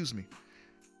me. Excuse me.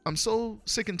 I'm so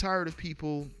sick and tired of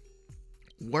people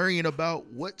worrying about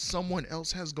what someone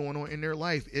else has going on in their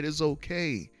life. It is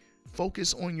okay.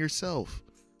 Focus on yourself.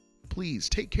 Please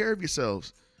take care of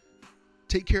yourselves.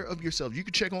 Take care of yourself. You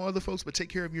can check on other folks, but take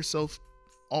care of yourself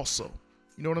also.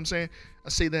 You know what I'm saying? I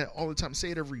say that all the time. I say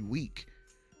it every week.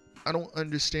 I don't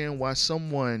understand why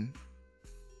someone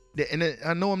and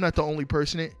I know I'm not the only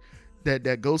person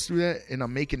that goes through that, and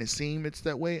I'm making it seem it's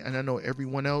that way, and I know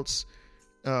everyone else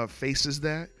faces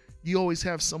that. You always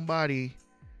have somebody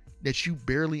that you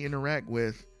barely interact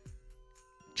with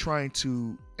trying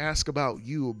to ask about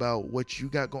you, about what you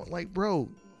got going. Like, bro,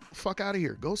 fuck out of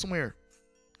here. Go somewhere.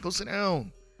 Go sit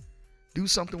down. Do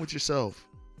something with yourself.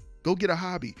 Go get a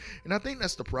hobby. And I think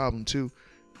that's the problem too.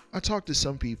 I talk to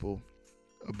some people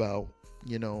about,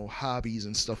 hobbies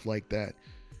and stuff like that.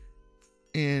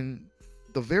 And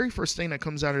the very first thing that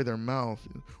comes out of their mouth,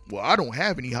 well, I don't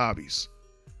have any hobbies.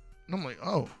 And I'm like,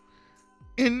 oh.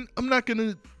 And I'm not going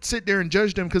to sit there and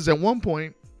judge them, because at one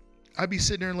point, I'd be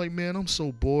sitting there like, man, I'm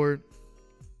so bored.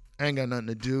 I ain't got nothing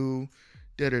to do.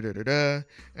 I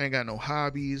ain't got no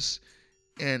hobbies.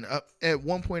 And at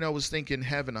one point, I was thinking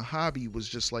having a hobby was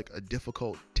just like a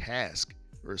difficult task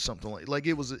or something like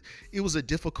it was a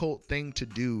difficult thing to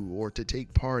do or to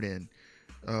take part in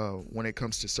when it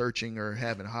comes to searching or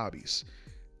having hobbies.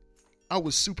 I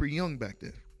was super young back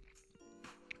then.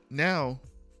 Now,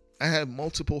 I have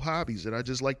multiple hobbies that I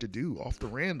just like to do off the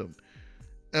random.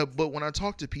 But when I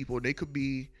talk to people, they could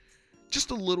be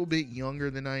just a little bit younger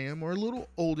than I am or a little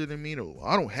older than me. No,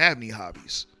 I don't have any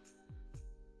hobbies.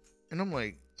 And I'm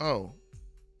like, oh,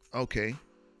 okay.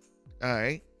 All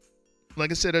right.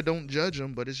 Like I said, I don't judge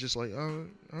them, but it's just like, oh,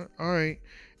 all right.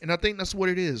 And I think that's what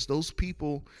it is. Those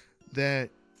people that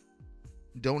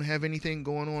don't have anything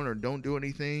going on or don't do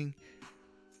anything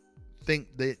think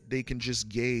that they can just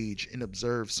gauge and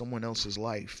observe someone else's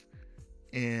life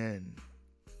and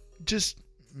just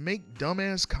make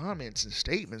dumbass comments and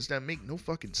statements that make no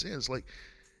fucking sense. Like,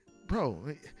 bro,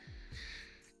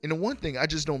 and the one thing, I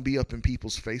just don't be up in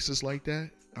people's faces like that.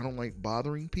 I don't like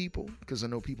bothering people because I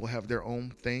know people have their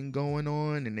own thing going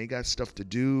on and they got stuff to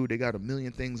do. They got a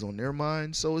million things on their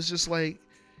mind. So it's just like,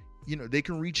 you know, they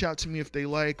can reach out to me if they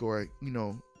like, or, you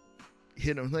know,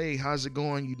 hit them, hey, how's it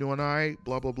going? You doing all right?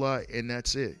 Blah, blah, blah. And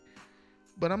that's it.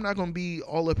 But I'm not going to be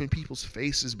all up in people's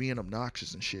faces being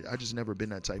obnoxious and shit. I just never been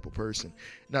that type of person.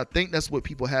 And I think that's what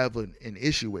people have an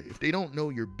issue with. If they don't know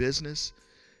your business,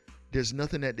 there's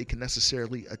nothing that they can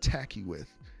necessarily attack you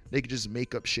with. They can just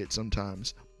make up shit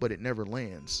sometimes, but it never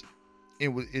lands.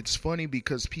 It's funny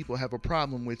because people have a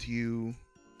problem with you.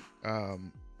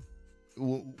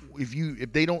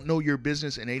 If they don't know your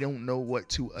business and they don't know what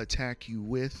to attack you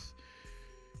with,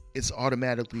 it's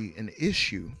automatically an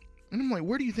issue. And I'm like,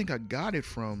 where do you think I got it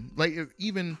from? Like,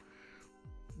 even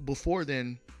before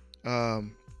then,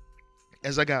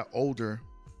 as I got older,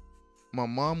 my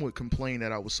mom would complain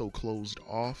that I was so closed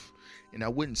off and I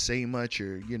wouldn't say much,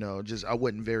 or, you know, just I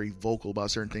wasn't very vocal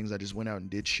about certain things. I just went out and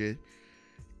did shit.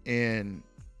 And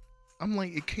I'm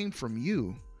like, it came from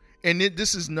you. And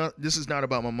this is not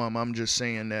about my mom. I'm just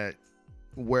saying that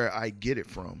where I get it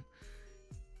from.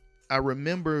 I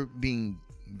remember being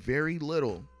very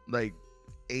little, like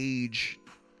age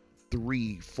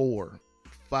 3, 4,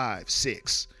 5,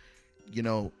 6, you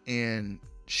know, and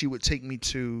she would take me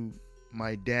to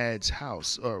my dad's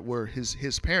house, or where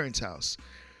his parents' house.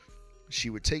 She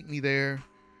would take me there,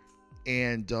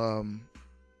 and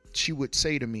she would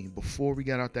say to me before we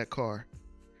got out that car,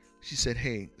 she said,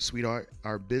 hey, sweetheart,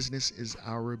 our business is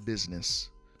our business.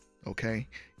 Okay?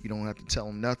 You don't have to tell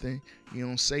them nothing. You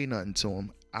don't say nothing to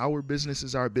them. Our business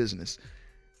is our business.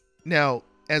 Now,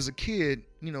 as a kid,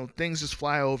 you know, things just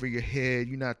fly over your head.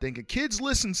 You're not thinking. Kids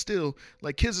listen still.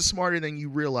 Like, kids are smarter than you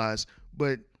realize.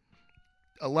 But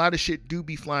a lot of shit do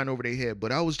be flying over their head.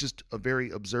 But I was just a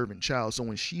very observant child. So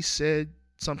when she said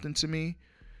something to me,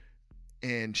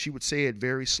 and she would say it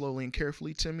very slowly and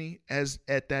carefully to me, as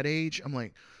at that age, I'm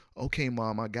like, okay,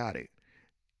 Mom, I got it.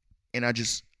 And I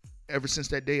just, ever since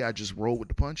that day, I just roll with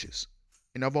the punches.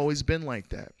 And I've always been like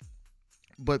that.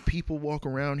 But people walk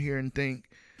around here and think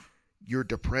you're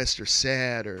depressed or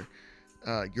sad, or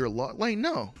you're like,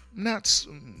 no, not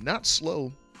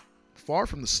slow. Far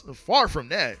from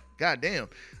that. Goddamn.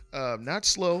 Not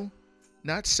slow,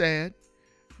 not sad,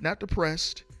 not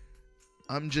depressed.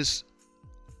 I'm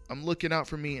looking out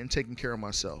for me and taking care of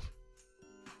myself.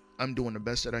 I'm doing the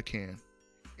best that I can.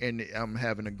 And I'm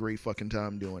having a great fucking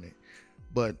time doing it.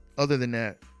 But other than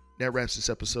that, that wraps this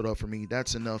episode up for me.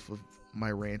 That's enough of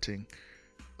my ranting.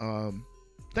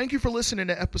 Thank you for listening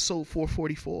to episode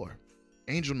 444,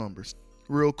 Angel Numbers.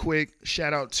 Real quick,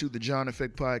 shout out to the John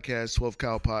Effect Podcast, 12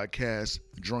 Cow Podcast,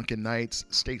 Drunken Nights,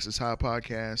 Stakes is High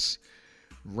Podcast,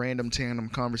 Random Tandem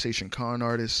Conversation Con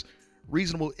Artists,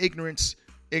 Reasonable Ignorance,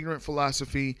 Ignorant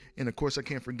Philosophy, and of course I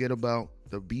can't forget about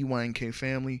the BYNK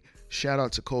family. Shout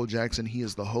out to Cole Jackson. He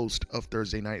is the host of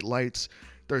Thursday Night Lights.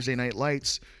 Thursday Night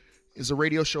Lights is a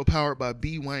radio show powered by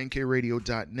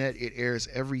BYNKradio.net. It airs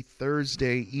every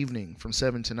Thursday evening from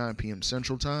 7 to 9 p.m.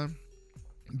 Central Time.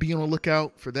 Be on the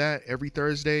lookout for that every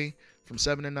Thursday from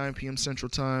 7 to 9 p.m. Central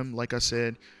Time. Like I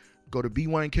said, go to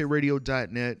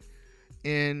BYNKradio.net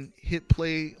and hit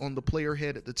play on the player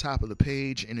head at the top of the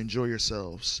page and enjoy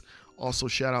yourselves. Also,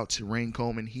 shout out to Rain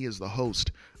Coleman. He is the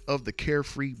host of the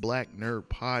Carefree Black Nerd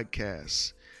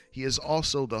Podcast. He is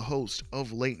also the host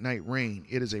of Late Night Rain.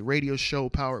 It is a radio show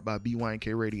powered by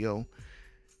BYNK Radio,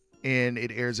 and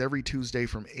it airs every Tuesday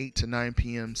from 8 to 9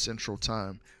 p.m. Central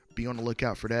Time. Be on the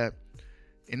lookout for that.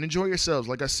 And enjoy yourselves.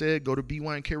 Like I said, go to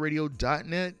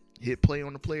BYNKradio.net, hit play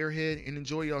on the player head, and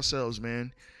enjoy yourselves,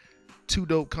 man. 2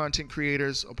 dope content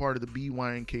creators, a part of the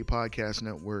BYNK Podcast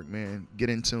Network, man. Get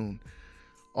in tune.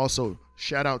 Also,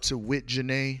 shout out to Wit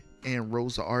Janae and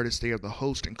Rose the Artist. They are the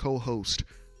host and co-host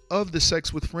of the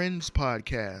Sex with Friends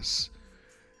podcast.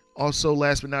 Also,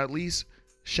 last but not least,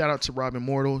 shout out to Robin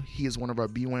Mortal. He is one of our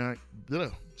BYNK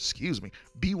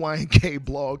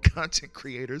blog content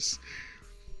creators.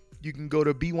 You can go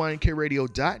to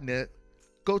BYNKradio.net,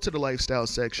 go to the lifestyle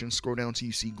section, scroll down till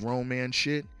you see Grown Man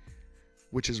Shit,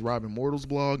 which is Rob Immortal's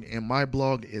blog, and my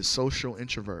blog is Social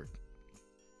Introvert.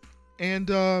 And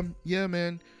yeah,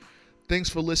 man, thanks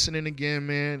for listening again,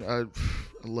 man. I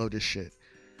love this shit.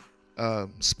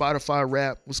 Spotify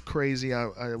Rap was crazy.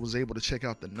 I was able to check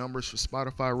out the numbers for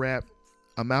Spotify Rap.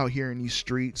 I'm out here in these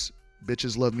streets.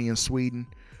 Bitches love me in Sweden.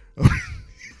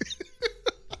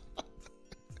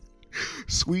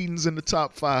 Sweden's in the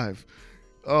top 5.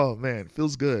 Oh man,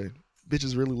 feels good.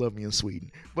 Bitches really love me in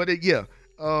Sweden. But yeah,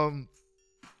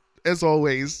 as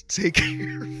always, take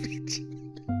care of each other.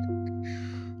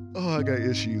 Oh, I got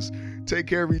issues. Take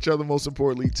care of each other. Most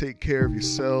importantly, take care of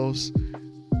yourselves.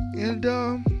 And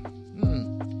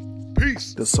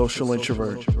peace. The Social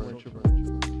Introvert.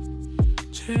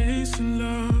 Chasing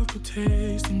love, but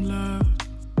tasting love.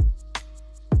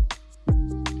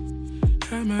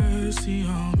 Have mercy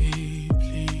on me,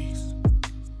 please.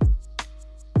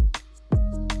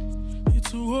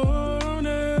 It's a war I'll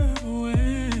never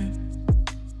win.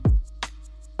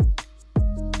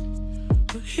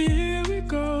 But here we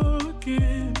go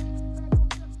again.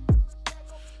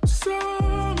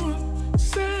 Someone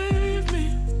save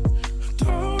me. I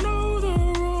don't know the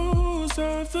rules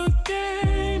of the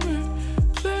game we're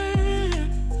playing,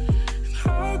 and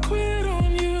I'll quit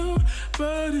on you,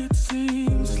 but it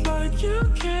seems like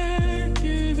you can't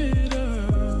give it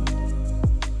up.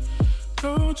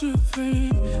 Don't you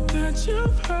think that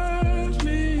you've hurt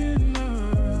me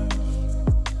enough?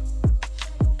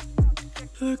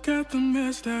 Look at the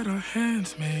mess that our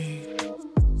hands made.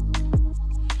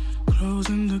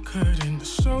 Closing the curtain, the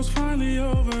show's finally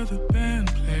over, the band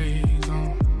plays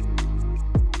on.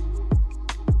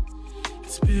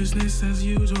 It's business as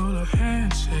usual, a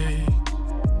handshake.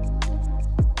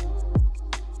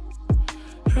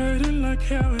 Hurting like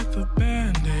hell with the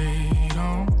band-aid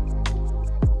on.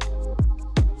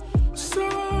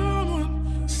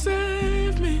 Someone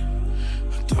save me.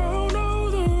 I don't know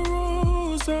the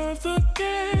rules of the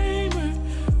game we're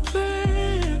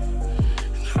playing,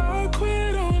 and I'll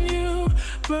quit on you,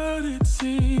 but it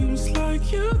seems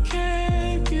like you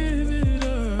can't give it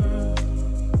up.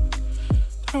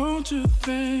 Don't you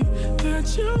think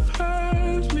that you've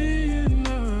hurt me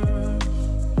enough?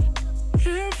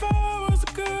 If I was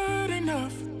good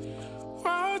enough,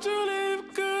 why'd you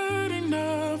leave good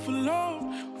enough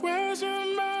alone? Where's your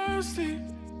mercy?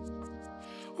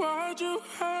 Why'd you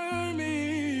hurt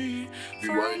me?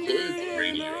 Find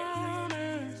me